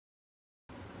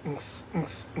Yeah,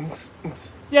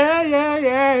 yeah,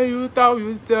 yeah, you thought you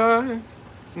was done.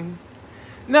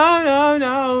 No, no,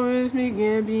 no, it's me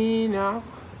Gambino.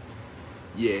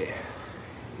 Yeah,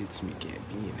 it's me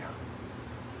Gambino.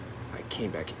 I came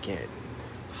back again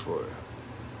for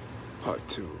part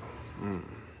 2.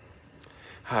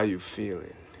 How you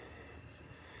feeling?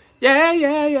 Yeah,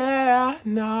 yeah, yeah,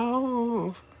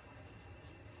 no.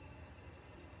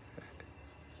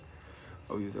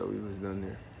 Oh, you thought we was done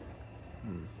there?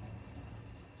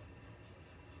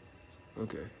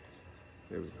 Okay,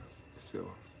 there we go.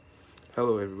 So,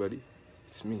 hello everybody.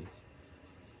 It's me,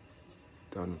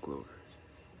 Donald Glover,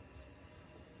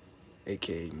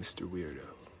 aka Mr. Weirdo.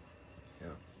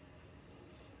 Yeah.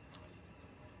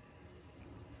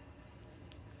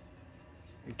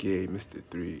 AKA Mr.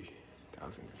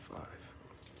 3005.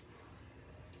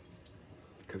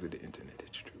 Because of the internet,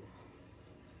 it's true.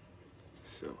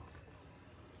 So,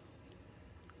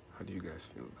 how do you guys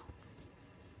feel?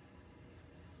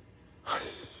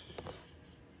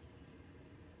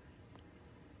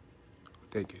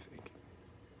 Thank you, thank you.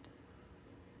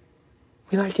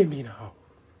 We like it, Gambino.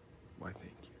 Why,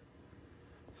 thank you.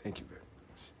 Thank you very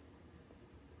much.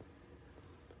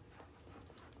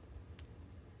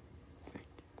 Thank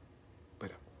you.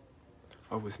 But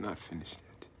I was not finished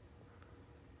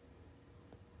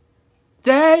yet.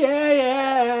 Yeah, yeah,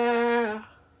 yeah.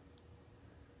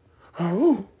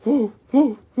 Oh, woo,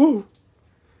 woo, woo.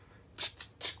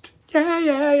 Yeah,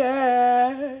 yeah,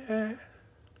 yeah.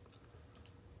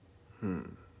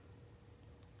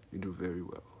 You do very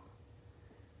well.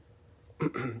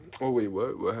 Oh, wait,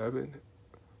 what? What happened?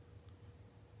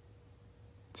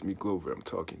 It's me, Glover. I'm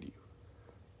talking to you.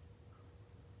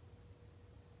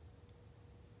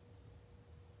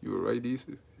 You were right,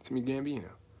 Lisa? It's me, Gambino.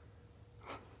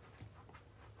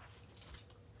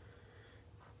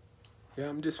 Yeah,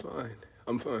 I'm just fine.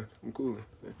 I'm fine. I'm cool.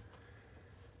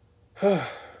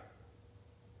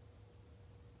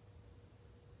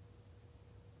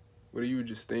 What are you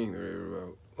just staying there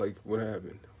about? Like, what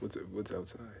happened? What's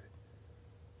outside?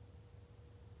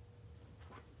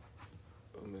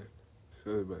 Oh man,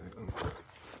 sorry about it.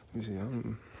 Let me see.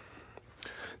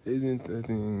 There isn't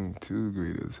nothing too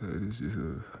great outside. It's just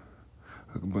a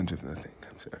bunch of nothing.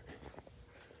 I'm sorry.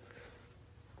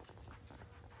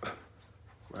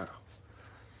 Wow,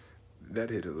 that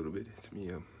hit a little bit. It's me,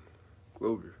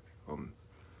 Glover. Do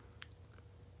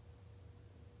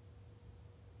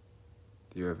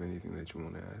you have anything that you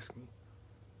want to ask me?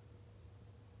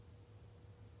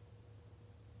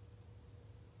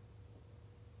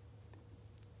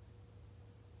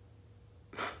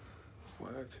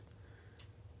 What?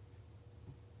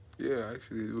 Yeah, I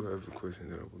actually do have a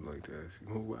question that I would like to ask you.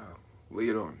 Oh, wow. Lay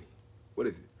it on me. What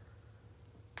is it?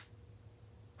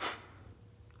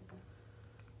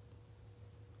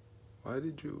 Why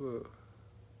did you,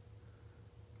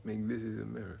 make This Is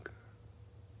America?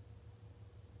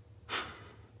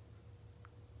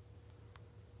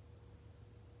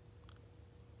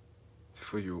 It's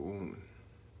for your own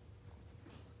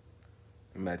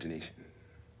imagination.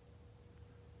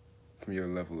 From your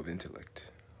level of intellect,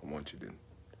 I want you to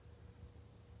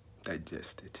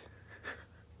digest it.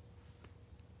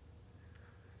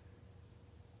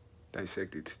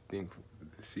 Dissect it, think,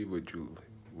 see what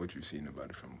you've seen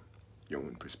about it from your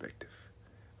own perspective.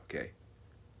 Okay?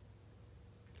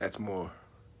 That's more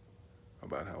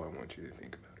about how I want you to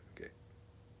think about it, okay?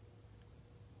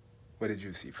 What did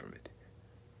you see from it?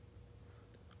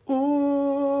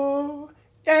 Ooh,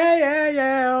 yeah, yeah,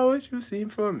 yeah, what you seen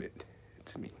from it?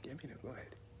 It's me, Gambino, go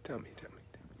ahead. Tell me.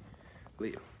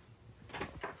 Leo.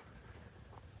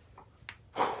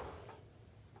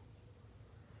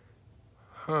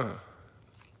 Huh.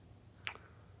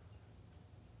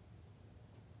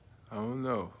 I don't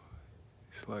know.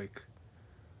 It's like,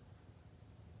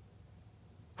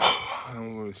 I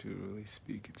don't want you to really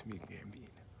speak. It's me, Gambino.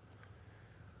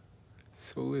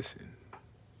 So listen.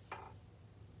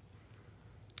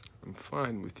 I'm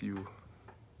fine with you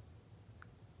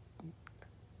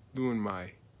doing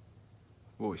my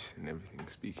voice and everything,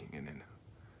 speaking, and then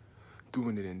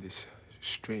doing it in this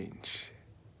strange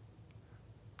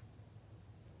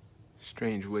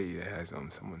way that has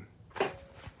someone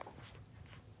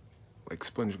like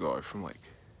SpongeGuard from like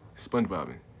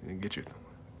SpongeBob and get your thumb.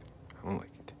 I don't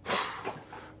like it.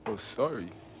 Oh,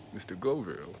 sorry, Mr.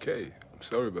 Glover. Okay, I'm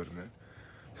sorry about it, man.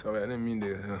 Sorry, I didn't mean to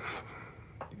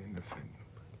didn't offend you.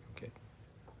 Okay,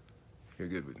 you're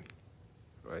good with me,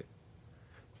 right?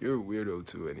 You're a weirdo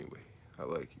too, anyway. I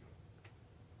like you.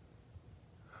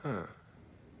 Huh?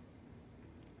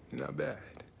 You're not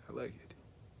bad. I like it.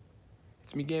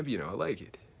 It's me, Gambino. I like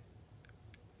it.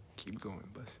 Keep going,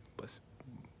 bust.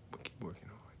 Keep working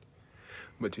hard.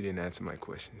 But you didn't answer my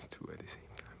questions too at the same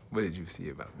time. What did you see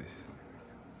about this?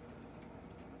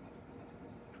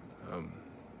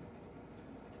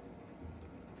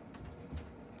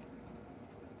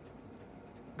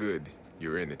 Good.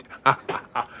 You're in it.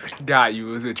 Got you.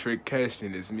 It was a trick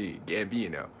question. It's me,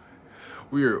 Gambino.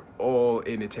 We're all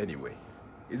in it anyway.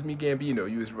 It's me, Gambino.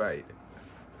 You was right.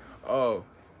 Oh,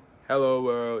 hello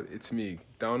world. It's me,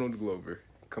 Donald Glover,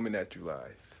 coming at you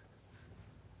live.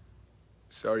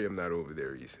 Sorry I'm not over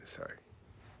there, Reason. Sorry.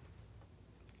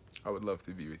 I would love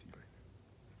to be with you.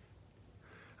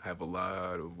 I have a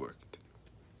lot of work to do.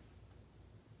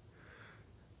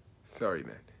 Sorry,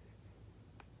 man.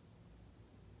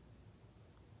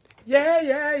 Yeah,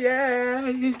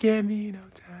 it's Gambino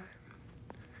time.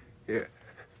 Yeah,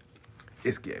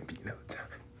 it's Gambino time.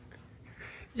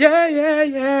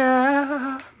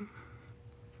 Yeah.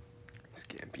 It's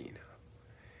Gambino.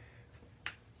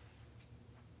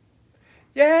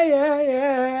 Yeah.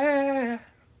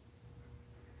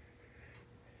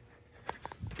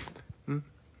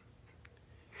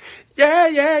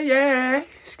 Yeah.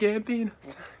 It's Gambino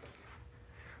time.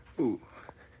 Ooh.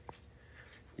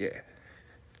 Yeah.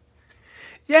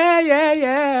 Yeah.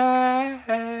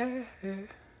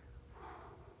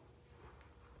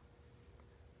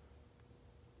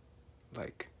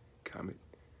 Like, comment,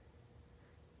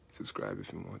 subscribe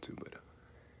if you want to, but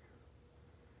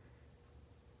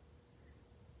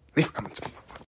leave comments.